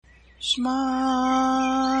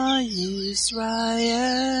Shema Yisrael,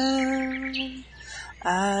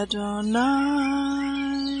 Adonai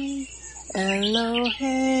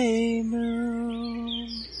Eloheinu,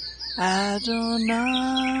 Adonai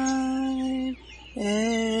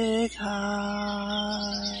Echad,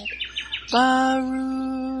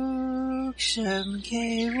 Baruch Shem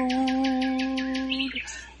Kevod,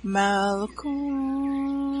 Malkuto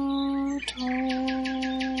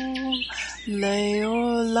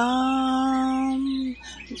Leolam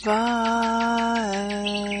Vaed.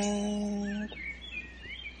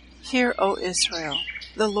 Hear, O Israel,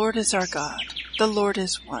 the Lord is our God, the Lord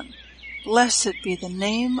is one. Blessed be the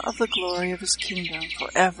name of the glory of his kingdom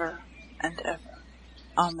forever and ever.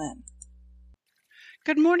 Amen.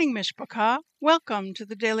 Good morning, Mishpachah. Welcome to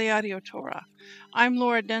the Daily Audio Torah. I'm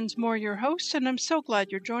Laura Densmore, your host, and I'm so glad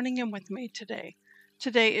you're joining in with me today.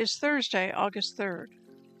 Today is Thursday, August 3rd.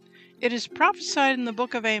 It is prophesied in the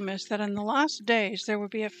book of Amos that in the last days there will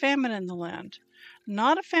be a famine in the land.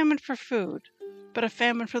 Not a famine for food, but a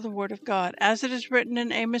famine for the word of God, as it is written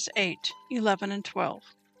in Amos 8:11 and 12.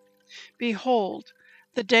 Behold,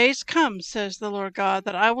 the days come, says the Lord God,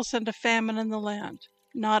 that I will send a famine in the land.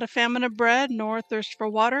 Not a famine of bread, nor a thirst for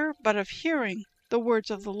water, but of hearing the words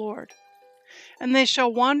of the Lord. And they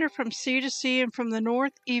shall wander from sea to sea, and from the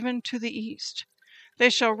north even to the east. They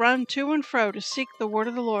shall run to and fro to seek the word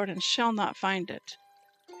of the Lord, and shall not find it.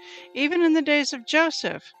 Even in the days of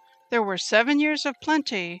Joseph, there were 7 years of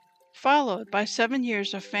plenty, followed by 7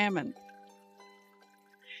 years of famine.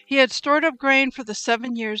 He had stored up grain for the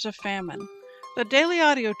 7 years of famine. The Daily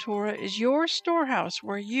Audio Torah is your storehouse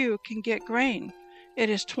where you can get grain. It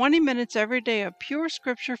is 20 minutes every day of pure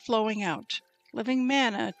scripture flowing out, living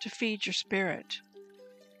manna to feed your spirit.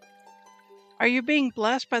 Are you being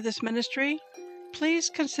blessed by this ministry? Please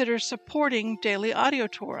consider supporting Daily Audio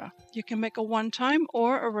Torah. You can make a one-time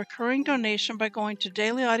or a recurring donation by going to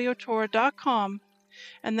dailyaudiotorah.com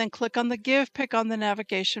and then click on the Give pick on the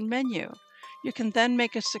navigation menu. You can then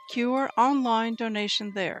make a secure online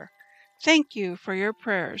donation there. Thank you for your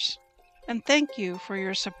prayers, and thank you for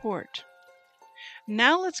your support.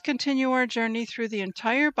 Now let's continue our journey through the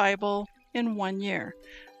entire Bible in 1 year.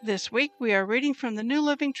 This week we are reading from the New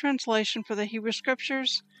Living Translation for the Hebrew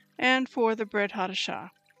Scriptures and for the Brit Hadashah.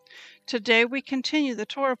 Today we continue the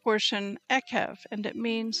Torah portion Ekev, and it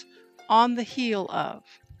means on the heel of.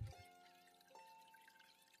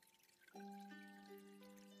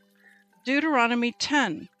 Deuteronomy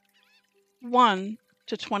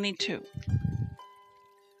 10:1-22.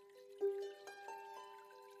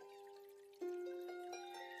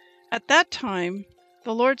 At that time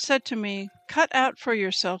the Lord said to me, "Cut out for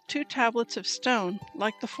yourself 2 tablets of stone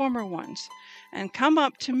like the former ones, and come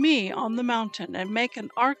up to me on the mountain and make an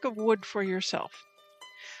ark of wood for yourself.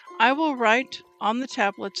 I will write on the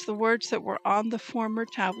tablets the words that were on the former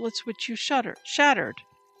tablets which you shattered,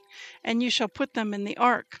 and you shall put them in the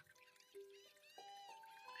ark."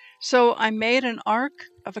 So I made an ark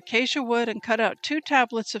of acacia wood and cut out 2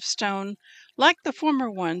 tablets of stone like the former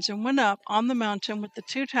ones, and went up on the mountain with the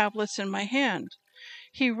 2 tablets in my hand.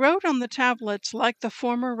 He wrote on the tablets like the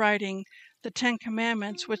former writing the 10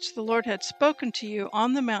 commandments which the Lord had spoken to you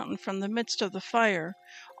on the mountain from the midst of the fire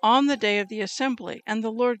on the day of the assembly, and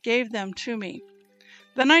the Lord gave them to me.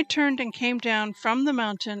 Then I turned and came down from the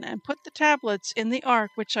mountain and put the tablets in the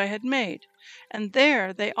ark which I had made, and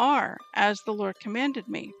there they are, as the Lord commanded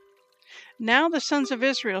me. Now the sons of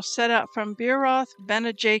Israel set out from Beeroth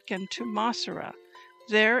Benajacan to Moserah.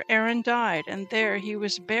 There Aaron died, and there he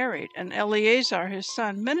was buried, and Eleazar his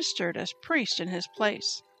son ministered as priest in his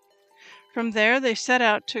place. From there they set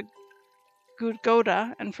out to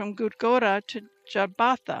Gudgoda, and from Gudgoda to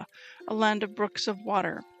Jabbatha, a land of brooks of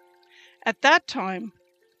water. At that time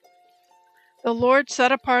the Lord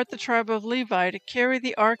set apart the tribe of Levi to carry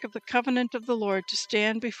the ark of the covenant of the Lord, to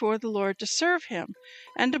stand before the Lord, to serve him,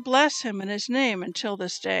 and to bless him in his name until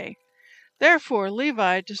this day. Therefore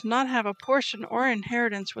Levi does not have a portion or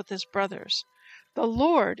inheritance with his brothers. The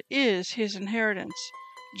Lord is his inheritance,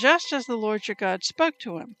 just as the Lord your God spoke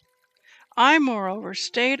to him. I, moreover,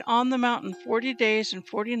 stayed on the mountain 40 days and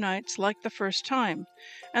 40 nights like the first time,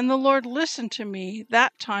 and the Lord listened to me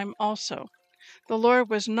that time also. The Lord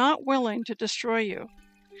was not willing to destroy you.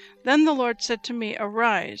 Then the Lord said to me,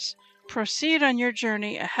 "Arise, proceed on your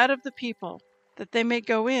journey ahead of the people, that they may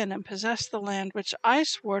go in and possess the land which I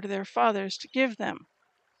swore to their fathers to give them."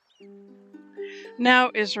 Now,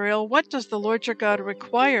 Israel, what does the Lord your God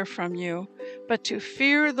require from you, but to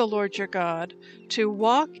fear the Lord your God, to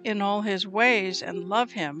walk in all his ways and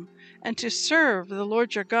love him, and to serve the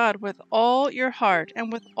Lord your God with all your heart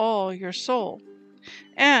and with all your soul?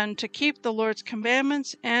 and to keep the Lord's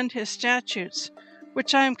commandments and his statutes,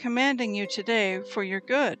 which I am commanding you today for your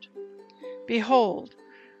good. Behold,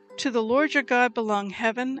 to the Lord your God belong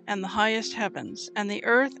heaven and the highest heavens, and the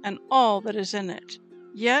earth and all that is in it.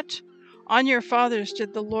 Yet on your fathers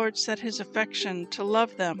did the Lord set his affection to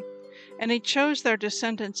love them, and he chose their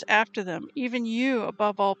descendants after them, even you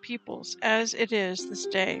above all peoples, as it is this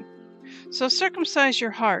day. So circumcise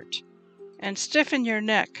your heart, and stiffen your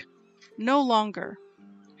neck no longer.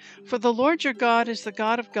 For the Lord your God is the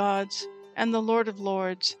God of gods and the Lord of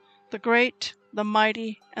lords, the great, the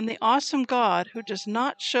mighty, and the awesome God who does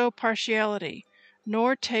not show partiality,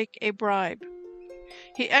 nor take a bribe.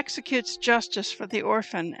 He executes justice for the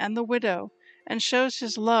orphan and the widow, and shows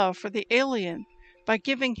his love for the alien by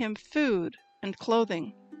giving him food and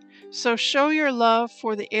clothing. So show your love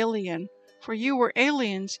for the alien, for you were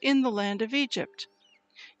aliens in the land of Egypt.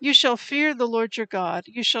 You shall fear the Lord your God,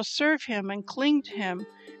 you shall serve him and cling to him,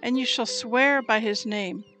 and you shall swear by his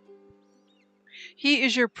name. He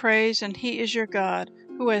is your praise, and he is your God,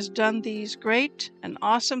 who has done these great and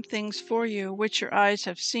awesome things for you, which your eyes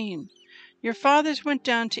have seen. Your fathers went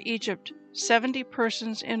down to Egypt, 70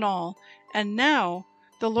 persons in all, and now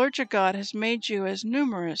the Lord your God has made you as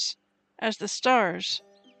numerous as the stars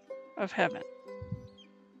of heaven.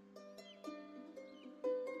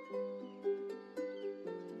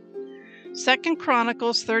 Second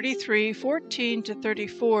Chronicles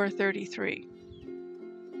 33:14-34:33.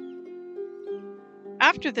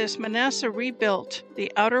 After this, Manasseh rebuilt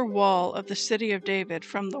the outer wall of the city of David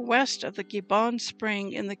from the west of the Gihon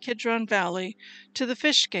spring in the Kidron Valley to the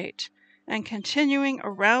Fish Gate, and continuing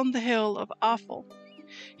around the hill of Ophel.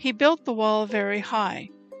 He built the wall very high,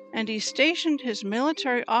 and he stationed his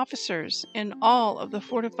military officers in all of the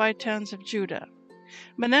fortified towns of Judah.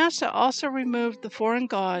 Manasseh also removed the foreign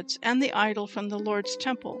gods and the idol from the Lord's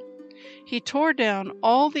temple. He tore down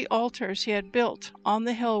all the altars he had built on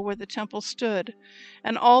the hill where the temple stood,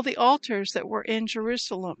 and all the altars that were in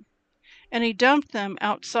Jerusalem, and he dumped them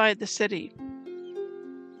outside the city.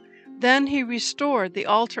 Then he restored the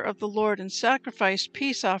altar of the Lord and sacrificed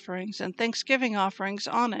peace offerings and thanksgiving offerings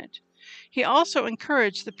on it. He also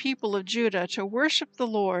encouraged the people of Judah to worship the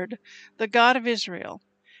Lord, the God of Israel.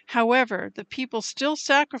 However, the people still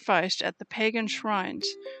sacrificed at the pagan shrines,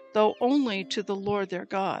 though only to the Lord their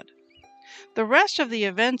God. The rest of the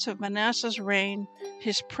events of Manasseh's reign,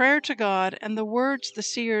 his prayer to God, and the words the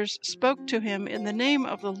seers spoke to him in the name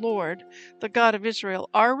of the Lord, the God of Israel,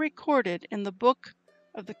 are recorded in the book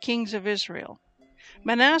of the kings of Israel.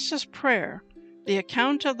 Manasseh's prayer, the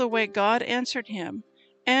account of the way God answered him,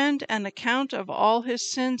 and an account of all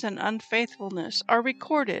his sins and unfaithfulness are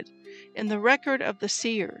recorded in the record of the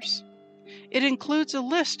seers. It includes a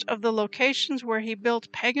list of the locations where he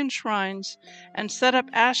built pagan shrines and set up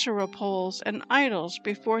Asherah poles and idols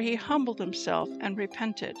before he humbled himself and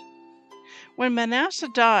repented. When Manasseh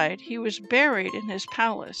died, he was buried in his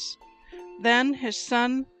palace. Then his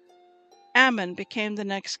son Amon became the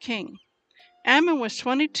next king. Amon was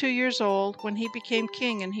 22 years old when he became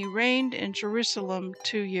king, and he reigned in Jerusalem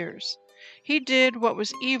 2 years. He did what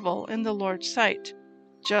was evil in the Lord's sight,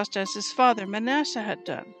 just as his father Manasseh had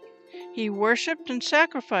done. He worshipped and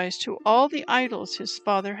sacrificed to all the idols his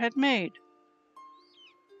father had made.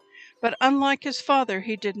 But unlike his father,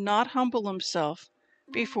 he did not humble himself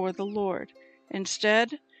before the Lord.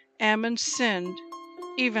 Instead, Amon sinned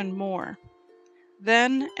even more.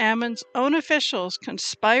 Then Ammon's own officials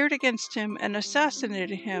conspired against him and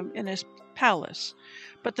assassinated him in his palace.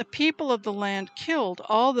 But the people of the land killed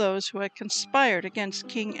all those who had conspired against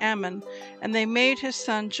King Ammon, and they made his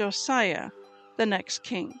son Josiah the next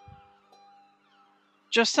king.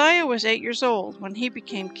 Josiah was 8 years old when he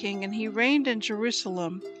became king, and he reigned in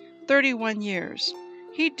Jerusalem 31 years.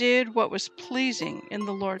 He did what was pleasing in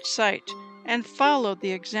the Lord's sight, and followed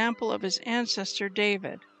the example of his ancestor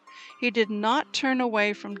David. He did not turn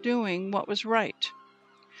away from doing what was right.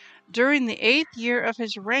 During the 8th year of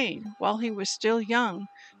his reign, while he was still young,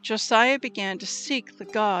 Josiah began to seek the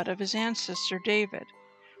God of his ancestor David.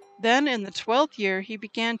 Then in the 12th year he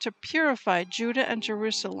began to purify Judah and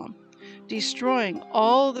Jerusalem, destroying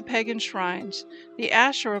all the pagan shrines, the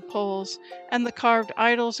Asherah poles, and the carved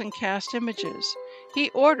idols and cast images. He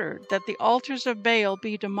ordered that the altars of Baal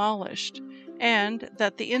be demolished, and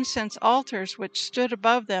that the incense altars which stood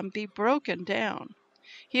above them be broken down.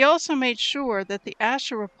 He also made sure that the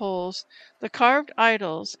Asherah poles, the carved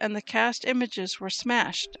idols, and the cast images were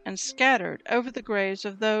smashed and scattered over the graves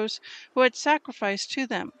of those who had sacrificed to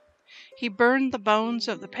them. He burned the bones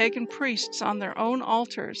of the pagan priests on their own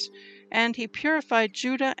altars, and he purified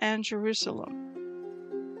Judah and Jerusalem.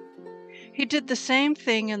 He did the same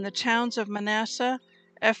thing in the towns of Manasseh,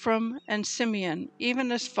 Ephraim, and Simeon,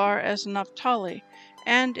 even as far as Naphtali,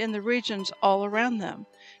 and in the regions all around them.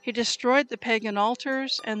 He destroyed the pagan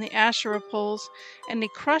altars and the Asherah poles, and he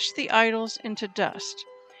crushed the idols into dust.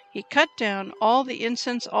 He cut down all the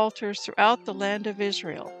incense altars throughout the land of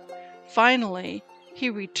Israel. Finally, he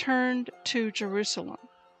returned to Jerusalem.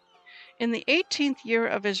 In the 18th year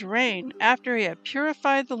of his reign, after he had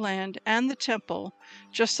purified the land and the temple,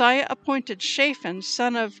 Josiah appointed Shaphan,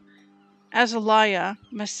 son of Azaliah,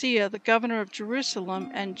 Messiah, the governor of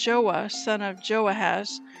Jerusalem, and Joah, son of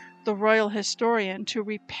Joahaz, the royal historian, to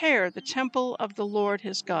repair the temple of the Lord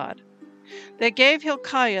his God. They gave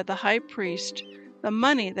Hilkiah the high priest the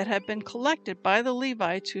money that had been collected by the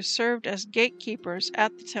Levites who served as gatekeepers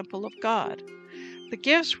at the temple of God. The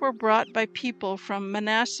gifts were brought by people from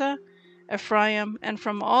Manasseh, Ephraim, and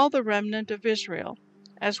from all the remnant of Israel,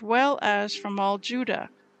 as well as from all Judah,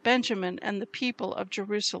 Benjamin, and the people of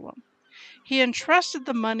Jerusalem. He entrusted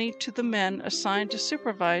the money to the men assigned to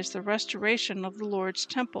supervise the restoration of the Lord's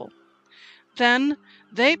temple. Then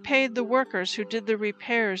they paid the workers who did the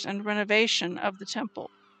repairs and renovation of the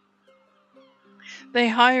temple. They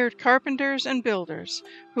hired carpenters and builders,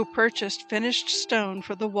 who purchased finished stone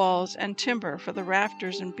for the walls and timber for the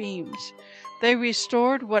rafters and beams. They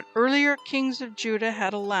restored what earlier kings of Judah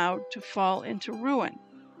had allowed to fall into ruin.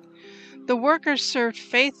 The workers served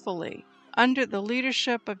faithfully under the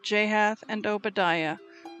leadership of Jahath and Obadiah,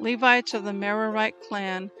 Levites of the Merarite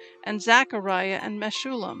clan, and Zechariah and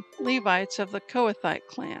Meshullam, Levites of the Kohathite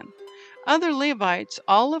clan. Other Levites,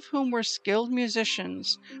 all of whom were skilled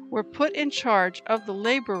musicians, were put in charge of the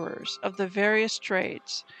laborers of the various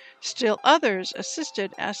trades. Still others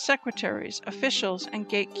assisted as secretaries, officials, and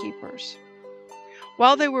gatekeepers.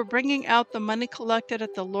 While they were bringing out the money collected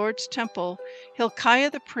at the Lord's temple,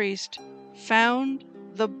 Hilkiah the priest found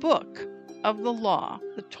the book of the law,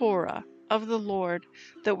 the Torah of the Lord,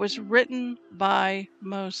 that was written by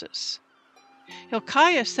Moses.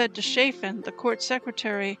 Hilkiah said to Shaphan, the court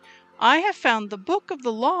secretary, "I have found the book of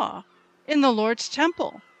the law in the Lord's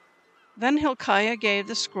temple." Then Hilkiah gave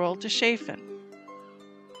the scroll to Shaphan.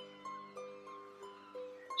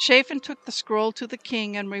 Shaphan took the scroll to the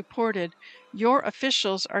king and reported, "Your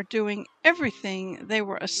officials are doing everything they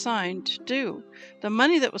were assigned to do. The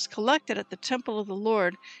money that was collected at the temple of the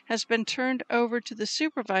Lord has been turned over to the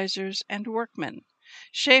supervisors and workmen."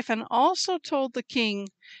 Shaphan also told the king,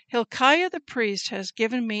 "Hilkiah the priest has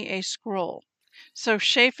given me a scroll." So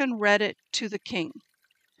Shaphan read it to the king.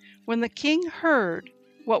 When the king heard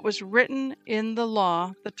what was written in the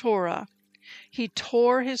law, the Torah, he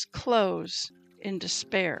tore his clothes in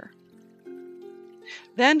despair.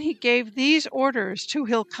 Then he gave these orders to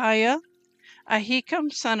Hilkiah,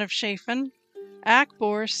 Ahikam son of Shaphan,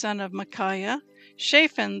 Achbor son of Micaiah,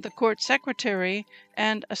 Shaphan the court secretary,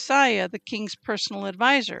 and Asaiah the king's personal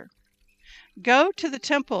advisor. "Go to the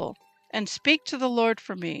temple and speak to the Lord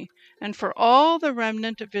for me and for all the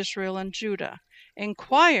remnant of Israel and Judah.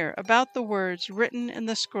 Inquire about the words written in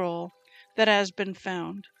the scroll that has been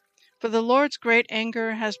found. For the Lord's great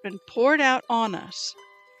anger has been poured out on us,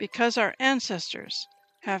 because our ancestors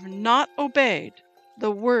have not obeyed the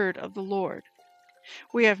word of the Lord.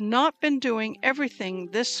 We have not been doing everything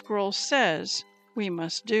this scroll says we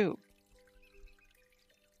must do."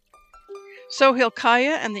 So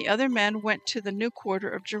Hilkiah and the other men went to the new quarter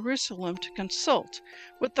of Jerusalem to consult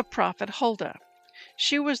with the prophet Huldah.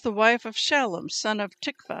 She was the wife of Shallum, son of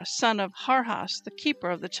Tikvah, son of Harhas, the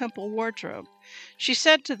keeper of the temple wardrobe. She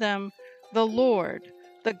said to them, "The Lord,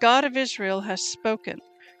 the God of Israel, has spoken.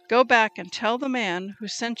 Go back and tell the man who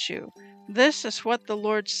sent you, 'This is what the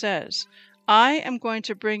Lord says. I am going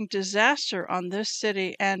to bring disaster on this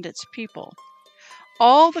city and its people.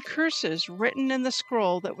 All the curses written in the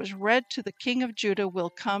scroll that was read to the king of Judah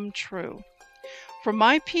will come true. For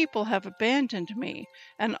my people have abandoned me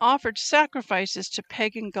and offered sacrifices to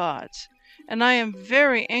pagan gods, and I am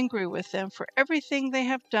very angry with them for everything they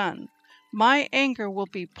have done. My anger will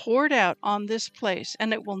be poured out on this place,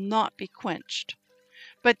 and it will not be quenched.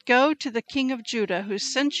 But go to the king of Judah who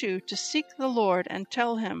sent you to seek the Lord and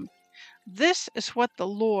tell him, 'This is what the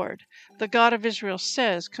Lord, the God of Israel,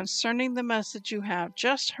 says concerning the message you have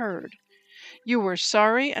just heard. You were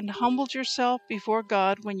sorry and humbled yourself before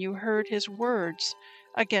God when you heard his words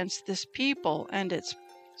against this people and its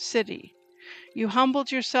city. You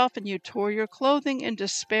humbled yourself and you tore your clothing in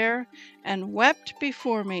despair and wept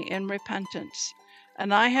before me in repentance.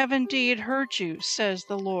 And I have indeed heard you, says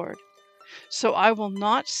the Lord. So I will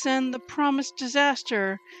not send the promised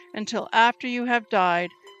disaster until after you have died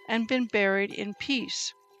and been buried in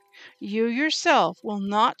peace. You yourself will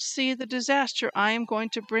not see the disaster I am going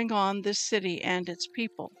to bring on this city and its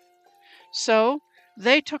people." So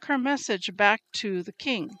they took her message back to the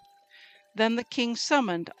king. Then the king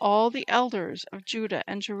summoned all the elders of Judah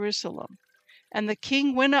and Jerusalem. And the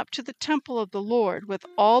king went up to the temple of the Lord with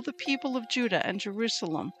all the people of Judah and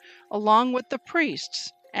Jerusalem, along with the priests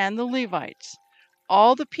and the Levites,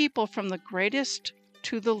 all the people from the greatest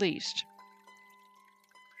to the least.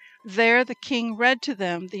 There the king read to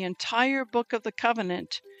them the entire book of the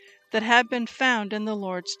covenant that had been found in the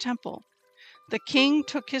Lord's temple. The king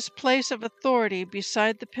took his place of authority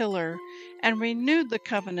beside the pillar and renewed the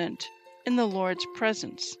covenant in the Lord's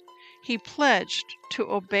presence. He pledged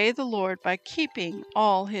to obey the Lord by keeping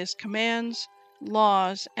all his commands,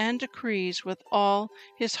 laws, and decrees with all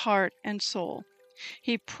his heart and soul.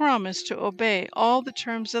 He promised to obey all the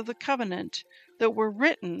terms of the covenant that were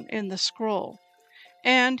written in the scroll.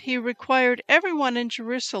 And he required everyone in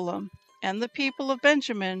Jerusalem and the people of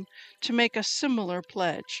Benjamin to make a similar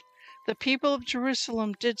pledge. The people of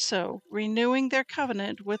Jerusalem did so, renewing their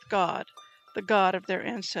covenant with God, the God of their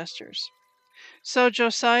ancestors. So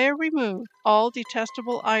Josiah removed all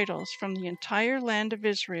detestable idols from the entire land of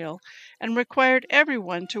Israel and required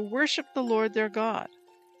everyone to worship the Lord their God.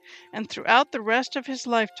 And throughout the rest of his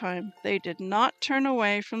lifetime, they did not turn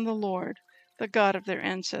away from the Lord, the God of their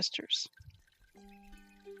ancestors.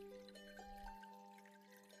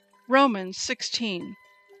 Romans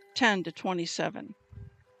 16:10-27.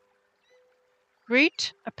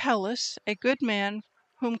 Greet Apelles, a good man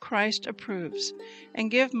whom Christ approves,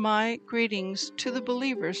 and give my greetings to the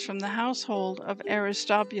believers from the household of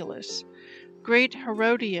Aristobulus. Greet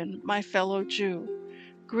Herodion, my fellow Jew.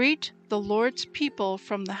 Greet the Lord's people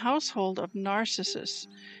from the household of Narcissus.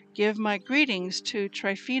 Give my greetings to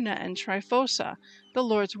Tryphena and Tryphosa, the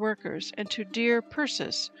Lord's workers, and to dear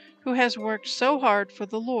Persis, who has worked so hard for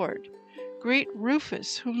the Lord. Greet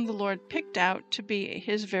Rufus, whom the Lord picked out to be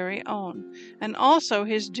his very own, and also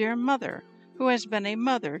his dear mother, who has been a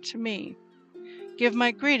mother to me. Give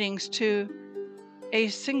my greetings to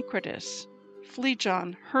Asyncritus,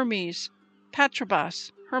 Phlegon, Hermes,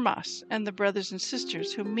 Patrobas, Hermas, and the brothers and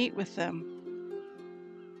sisters who meet with them.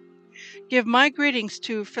 Give my greetings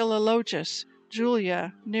to Philologus,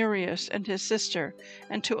 Julia, Nereus, and his sister,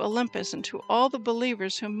 and to Olympus, and to all the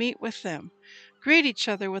believers who meet with them. Greet each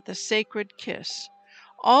other with a sacred kiss.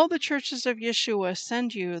 All the churches of Yeshua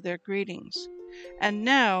send you their greetings. And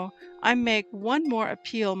now I make one more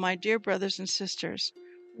appeal, my dear brothers and sisters.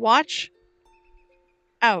 Watch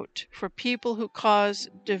out for people who cause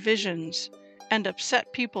divisions and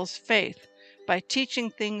upset people's faith by teaching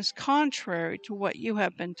things contrary to what you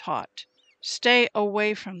have been taught. Stay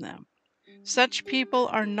away from them. Such people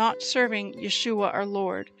are not serving Yeshua our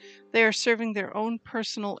Lord. They are serving their own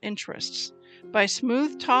personal interests. By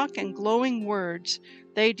smooth talk and glowing words,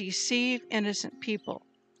 they deceive innocent people.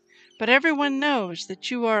 But everyone knows that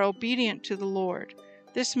you are obedient to the Lord.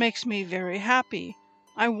 This makes me very happy.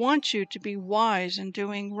 I want you to be wise in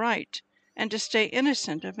doing right, and to stay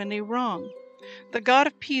innocent of any wrong. The God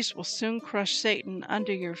of peace will soon crush Satan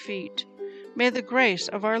under your feet. May the grace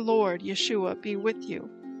of our Lord Yeshua be with you.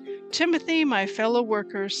 Timothy, my fellow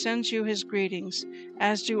worker, sends you his greetings,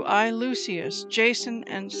 as do I, Lucius, Jason,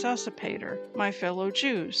 and Sosipater, my fellow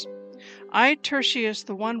Jews. I, Tertius,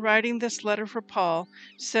 the one writing this letter for Paul,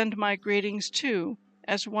 send my greetings too,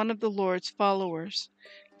 as one of the Lord's followers.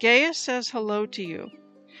 Gaius says hello to you.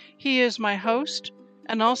 He is my host,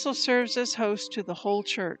 and also serves as host to the whole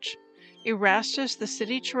church. Erastus, the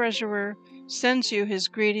city treasurer, sends you his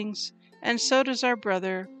greetings, and so does our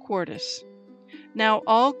brother Quartus. Now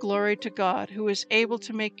all glory to God, who is able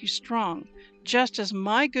to make you strong, just as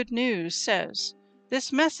my good news says.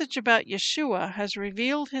 This message about Yeshua has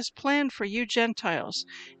revealed his plan for you Gentiles,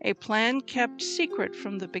 a plan kept secret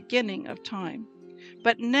from the beginning of time.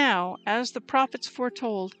 But now, as the prophets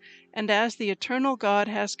foretold, and as the eternal God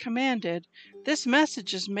has commanded, this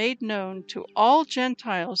message is made known to all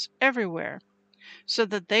Gentiles everywhere, so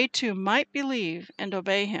that they too might believe and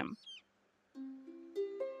obey him.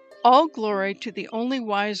 All glory to the only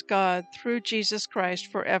wise God through Jesus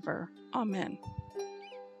Christ forever. Amen.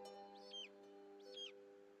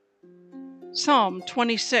 Psalm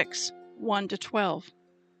 26, 1-12.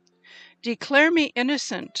 Declare me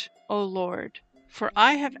innocent, O Lord, for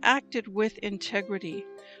I have acted with integrity.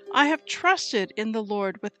 I have trusted in the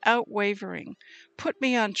Lord without wavering. Put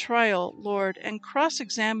me on trial, Lord, and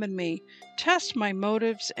cross-examine me. Test my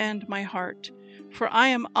motives and my heart. For I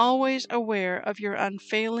am always aware of your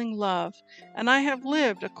unfailing love, and I have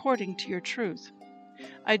lived according to your truth.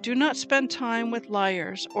 I do not spend time with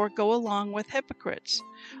liars or go along with hypocrites.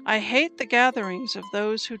 I hate the gatherings of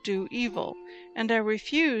those who do evil, and I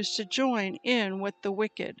refuse to join in with the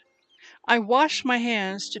wicked. I wash my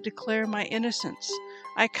hands to declare my innocence.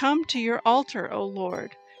 I come to your altar, O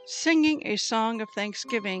Lord, singing a song of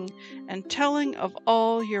thanksgiving and telling of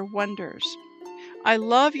all your wonders. I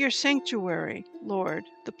love your sanctuary, Lord,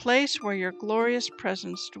 the place where your glorious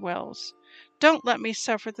presence dwells. Don't let me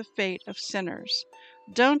suffer the fate of sinners.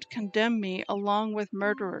 Don't condemn me along with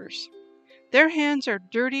murderers. Their hands are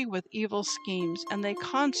dirty with evil schemes, and they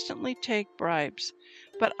constantly take bribes.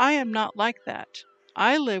 But I am not like that.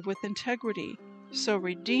 I live with integrity. So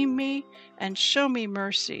redeem me and show me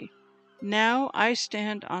mercy. Now I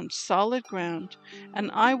stand on solid ground,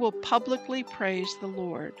 and I will publicly praise the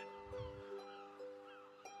Lord.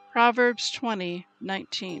 Proverbs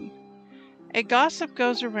 20:19. A gossip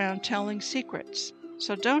goes around telling secrets,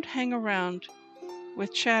 so don't hang around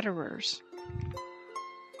with chatterers.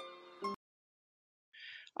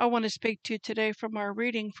 I want to speak to you today from our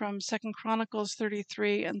reading from 2 Chronicles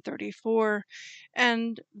 33 and 34.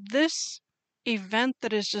 And this event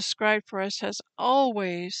that is described for us has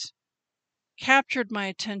always captured my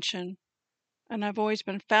attention, and I've always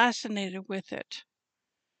been fascinated with it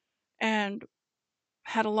and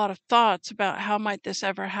had a lot of thoughts about how might this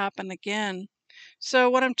ever happen again. So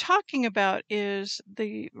what I'm talking about is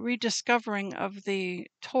the rediscovering of the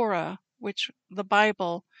Torah, the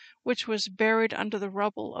Bible, which was buried under the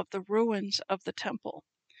rubble of the ruins of the temple.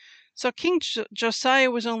 So King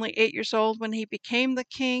Josiah was only 8 years old when he became the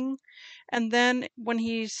king, and then when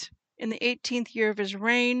he's in the 18th year of his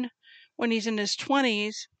reign, when he's in his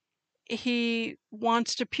 20s, he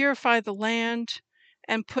wants to purify the land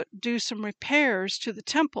and do some repairs to the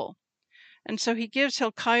temple. And so he gives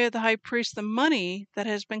Hilkiah the high priest the money that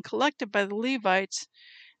has been collected by the Levites,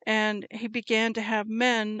 and he began to have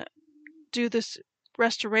men do this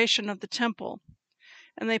restoration of the temple.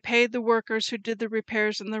 And they paid the workers who did the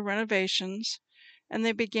repairs and the renovations, and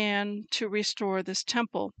they began to restore this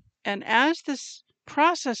temple. And as this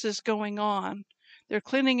process is going on, they're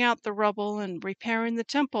cleaning out the rubble and repairing the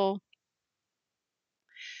temple.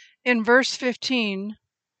 In verse 15,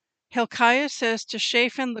 Hilkiah says to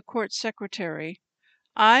Shaphan, the court secretary,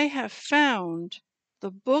 I have found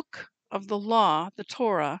the book of the law, the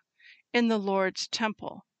Torah, in the Lord's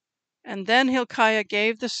temple. And then Hilkiah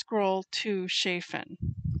gave the scroll to Shaphan.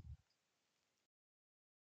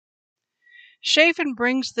 Shaphan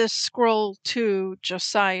brings this scroll to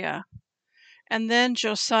Josiah, and then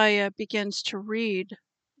Josiah begins to read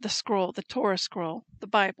the scroll, the Torah scroll, the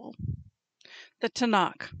Bible, the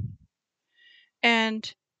Tanakh.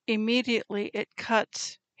 And immediately it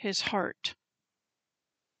cuts his heart.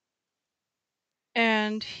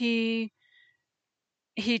 And he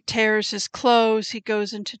tears his clothes, he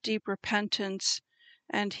goes into deep repentance,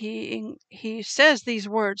 and he says these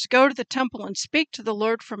words, Go to the temple and speak to the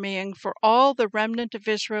Lord for me and for all the remnant of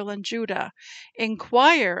Israel and Judah.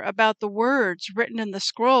 Inquire about the words written in the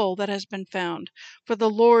scroll that has been found, for the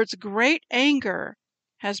Lord's great anger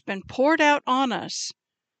has been poured out on us,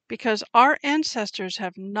 because our ancestors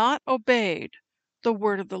have not obeyed the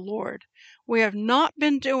word of the Lord. We have not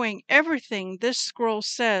been doing everything this scroll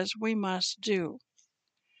says we must do.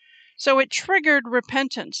 So it triggered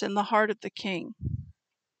repentance in the heart of the king.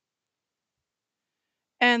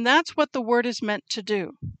 And that's what the word is meant to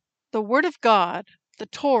do. The word of God, the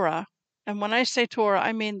Torah, and when I say Torah,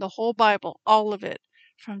 I mean the whole Bible, all of it,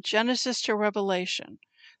 from Genesis to Revelation,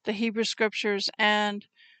 the Hebrew scriptures and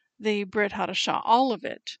the Brit Hadashah, all of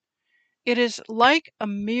it. It is like a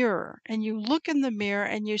mirror, and you look in the mirror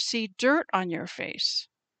and you see dirt on your face.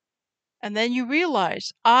 And then you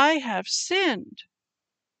realize, I have sinned.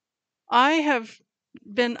 I have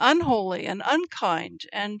been unholy and unkind,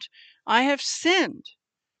 and I have sinned,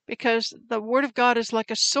 because the Word of God is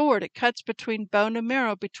like a sword. It cuts between bone and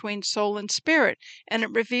marrow, between soul and spirit, and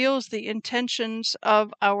it reveals the intentions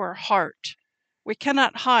of our heart. We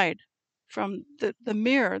cannot hide from the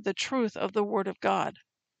mirror, the truth of the Word of God.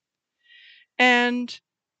 And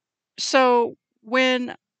so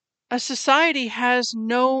when a society has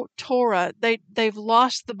no Torah, they've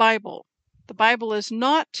lost the Bible. The Bible is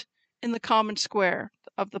not in the common square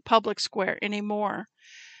of the public square anymore.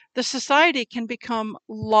 The society can become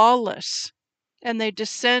lawless, and they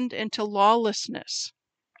descend into lawlessness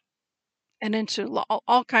and into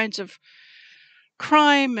all kinds of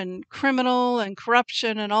crime and criminal and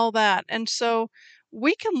corruption and all that. And so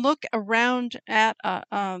we can look around at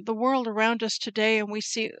the world around us today, and we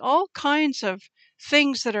see all kinds of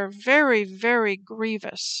things that are very, very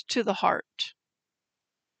grievous to the heart.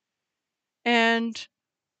 And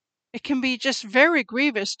it can be just very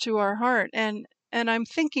grievous to our heart. And I'm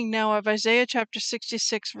thinking now of Isaiah chapter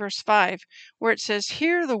 66, verse 5, where it says,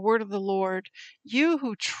 "Hear the word of the Lord, you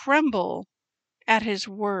who tremble at his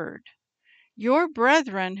word. Your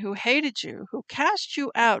brethren who hated you, who cast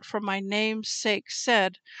you out for my name's sake,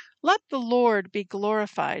 said, 'Let the Lord be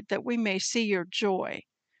glorified, that we may see your joy.'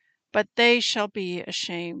 But they shall be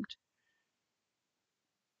ashamed."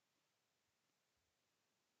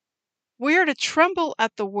 We are to tremble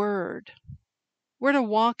at the word. We're to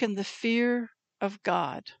walk in the fear of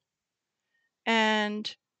God.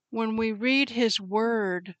 And when we read his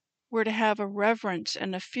word, we're to have a reverence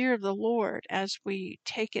and a fear of the Lord as we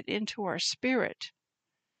take it into our spirit.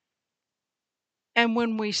 And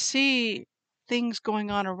when we see things going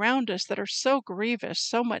on around us that are so grievous,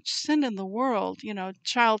 so much sin in the world,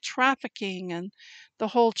 child trafficking and the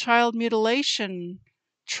whole child mutilation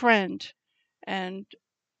trend, and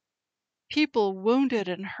people wounded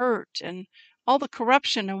and hurt, and all the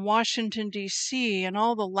corruption in Washington, D.C., and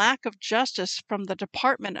all the lack of justice from the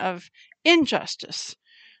Department of Injustice,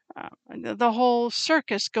 the whole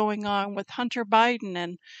circus going on with Hunter Biden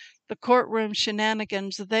and the courtroom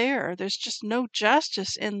shenanigans there. There's just no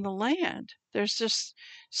justice in the land. There's just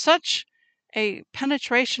such a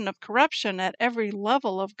penetration of corruption at every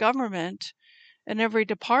level of government and every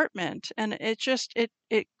department, and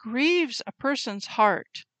it grieves a person's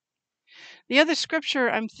heart. The other scripture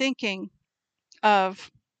I'm thinking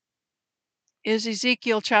of is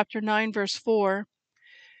Ezekiel chapter 9, verse 4,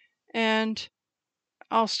 and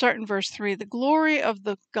I'll start in verse 3. "The glory of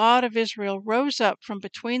the God of Israel rose up from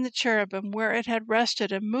between the cherubim where it had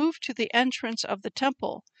rested and moved to the entrance of the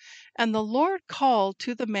temple. And the Lord called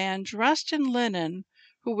to the man dressed in linen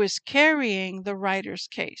who was carrying the writer's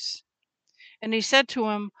case. And he said to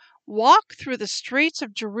him, 'Walk through the streets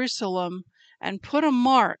of Jerusalem and put a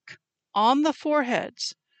mark on the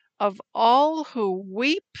foreheads of all who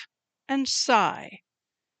weep and sigh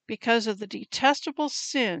because of the detestable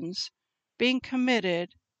sins being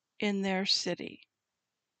committed in their city.'"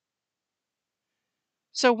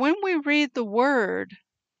 So when we read the word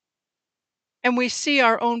and we see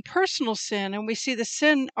our own personal sin, and we see the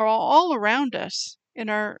sin all around us in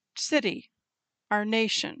our city, our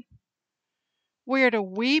nation, we are to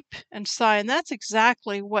weep and sigh. And that's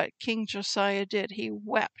exactly what King Josiah did. He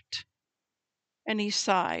wept and he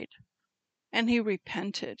sighed and he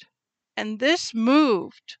repented. And this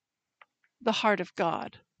moved the heart of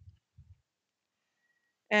God.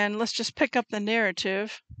 And let's just pick up the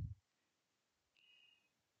narrative.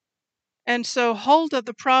 And so Huldah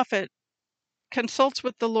the prophet consults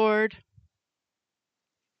with the Lord,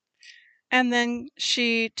 and then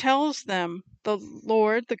she tells them, "The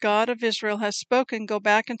Lord, the God of Israel, has spoken. Go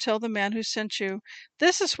back and tell the man who sent you,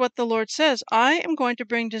 this is what the Lord says. I am going to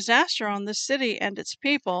bring disaster on this city and its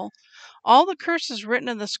people. All the curses written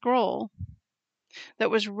in the scroll that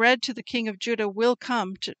was read to the king of Judah will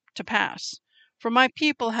come to pass. For my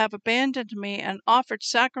people have abandoned me and offered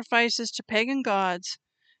sacrifices to pagan gods,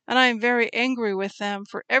 and I am very angry with them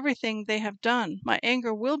for everything they have done. My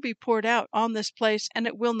anger will be poured out on this place, and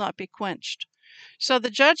it will not be quenched." So the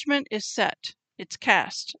judgment is set. It's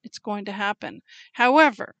cast. It's going to happen.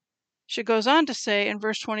 However, she goes on to say in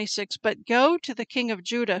verse 26, "But go to the king of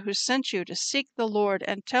Judah who sent you to seek the Lord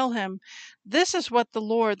and tell him, this is what the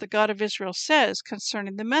Lord, the God of Israel, says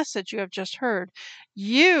concerning the message you have just heard.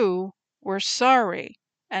 You were sorry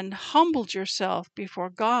and humbled yourself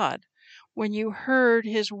before God when you heard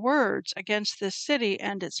his words against this city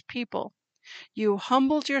and its people. You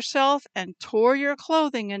humbled yourself and tore your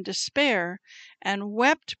clothing in despair and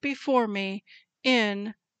wept before me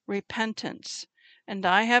in repentance. And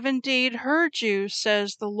I have indeed heard you,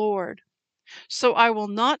 says the Lord. So I will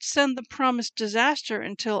not send the promised disaster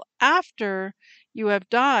until after you have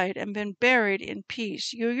died and been buried in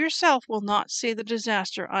peace. You yourself will not see the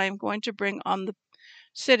disaster I am going to bring on the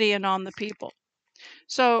city and on the people."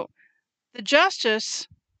 So the justice,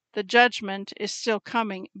 the judgment is still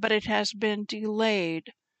coming, but it has been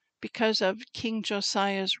delayed because of King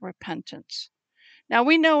Josiah's repentance. Now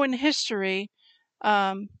we know in history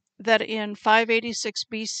that in 586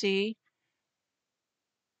 BC,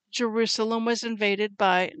 Jerusalem was invaded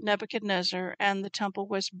by Nebuchadnezzar and the temple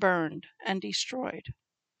was burned and destroyed.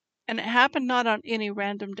 And it happened not on any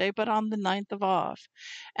random day, but on the 9th of Av.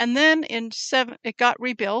 And then it got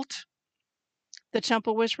rebuilt. The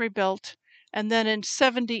temple was rebuilt. And then in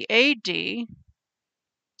 70 AD,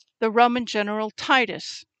 the Roman general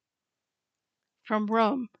Titus from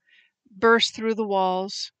Rome burst through the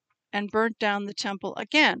walls and burnt down the temple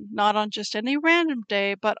again, not on just any random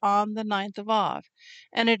day, but on the 9th of Av.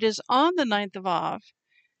 And it is on the 9th of Av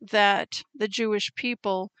that the Jewish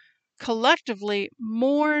people collectively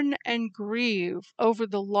mourn and grieve over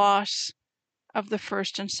the loss of the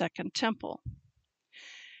first and second temple,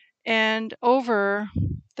 and over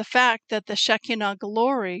the fact that the Shekinah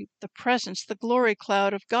glory, the presence, the glory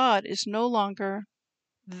cloud of God is no longer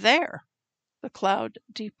there. The cloud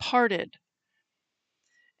departed.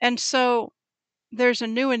 And so there's a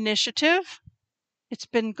new initiative. It's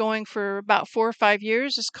been going for about 4 or 5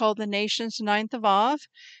 years. It's called the Nation's Ninth of Av.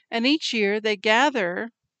 And each year they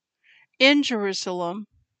gather in Jerusalem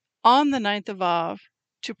on the 9th of Av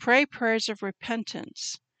to pray prayers of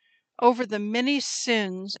repentance over the many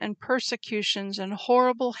sins and persecutions and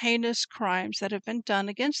horrible, heinous crimes that have been done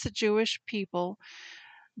against the Jewish people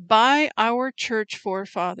by our church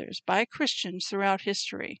forefathers, by Christians throughout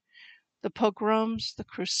history. The pogroms, the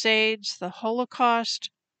crusades, the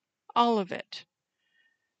Holocaust, all of it.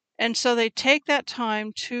 And so they take that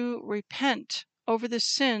time to repent over the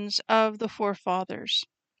sins of the forefathers.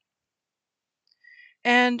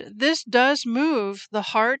 And this does move the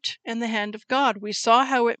heart and the hand of God. We saw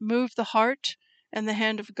how it moved the heart and the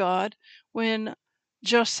hand of God when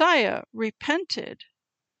Josiah repented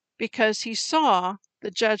because he saw the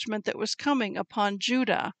judgment that was coming upon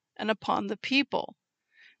Judah and upon the people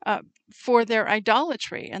for their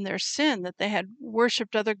idolatry and their sin, that they had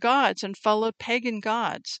worshipped other gods and followed pagan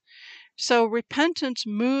gods. So repentance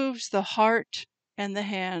moves the heart and the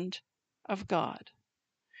hand of God.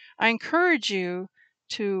 I encourage you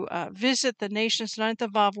to visit the Nation's Ninth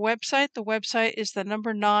of Av website. The website is the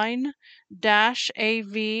number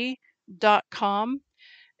 9-av.com.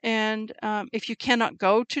 And if you cannot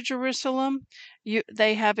go to Jerusalem,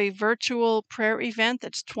 they have a virtual prayer event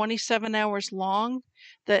that's 27 hours long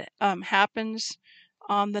that happens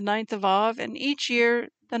on the 9th of Av. And each year,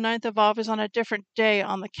 the 9th of Av is on a different day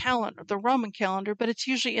on the calendar, the Roman calendar, but it's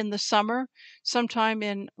usually in the summer, sometime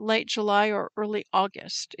in late July or early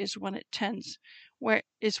August is when it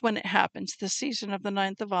happens, the season of the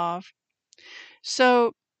 9th of Av.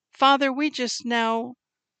 So, Father, we just now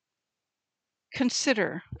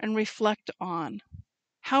consider and reflect on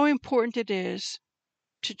how important it is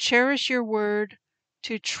to cherish your word,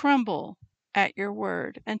 to tremble at your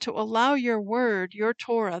word, and to allow your word, your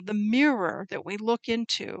Torah, the mirror that we look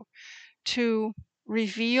into, to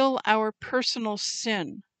reveal our personal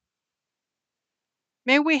sin.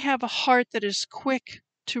 May we have a heart that is quick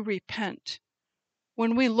to repent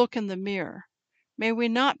when we look in the mirror. May we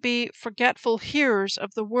not be forgetful hearers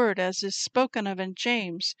of the word, as is spoken of in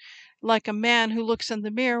James, like a man who looks in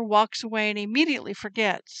the mirror, walks away, and immediately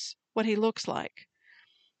forgets what he looks like.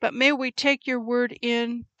 But may we take your word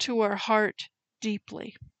into our heart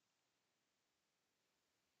deeply.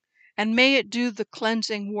 And may it do the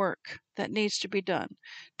cleansing work that needs to be done,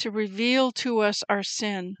 to reveal to us our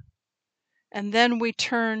sin. And then we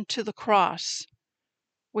turn to the cross.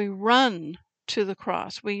 We run to the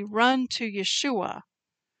cross. We run to Yeshua,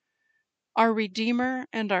 our Redeemer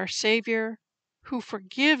and our Savior, who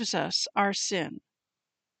forgives us our sin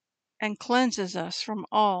and cleanses us from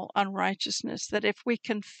all unrighteousness, that if we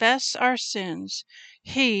confess our sins,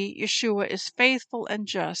 He, Yeshua, is faithful and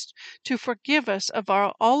just to forgive us of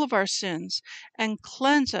all of our sins and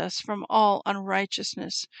cleanse us from all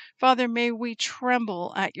unrighteousness. Father, may we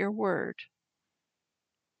tremble at your word.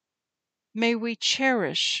 May we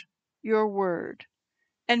cherish your word,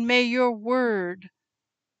 and may your word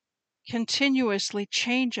continuously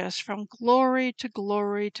change us from glory to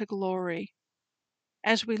glory to glory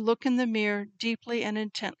as we look in the mirror deeply and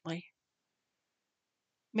intently.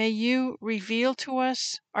 May you reveal to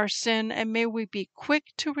us our sin, and may we be quick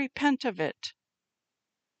to repent of it,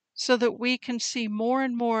 so that we can see more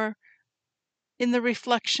and more in the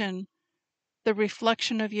reflection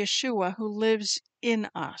of Yeshua who lives in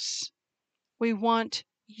us. We want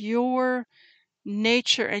your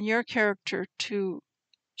nature and your character to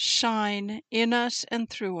shine in us and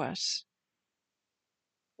through us.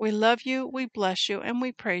 We love you, we bless you, and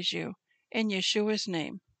we praise you. In Yeshua's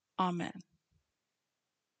name, amen.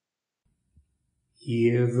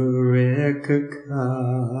 Yevrekka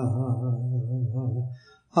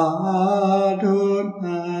Adonai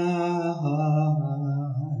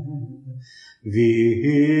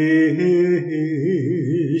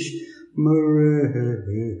Vish Mereka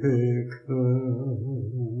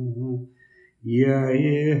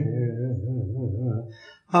Yair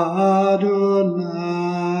Adonai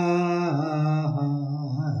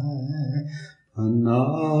Panavilaka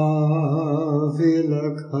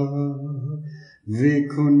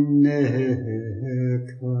Vikuneka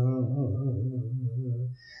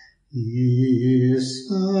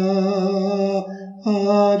Isa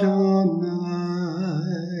Adonai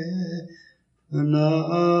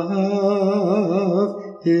Panav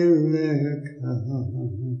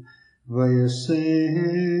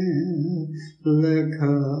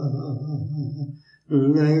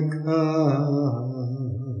Leka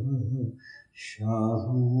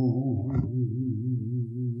Shalom.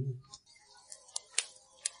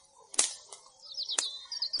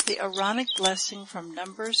 The Aaronic blessing from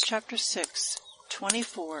Numbers chapter 6,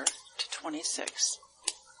 24 to 26.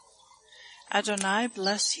 Adonai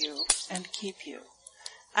bless you and keep you.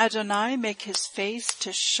 Adonai make his face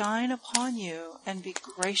to shine upon you and be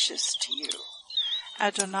gracious to you.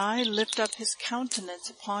 Adonai lift up his countenance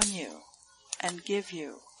upon you and give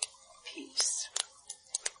you peace.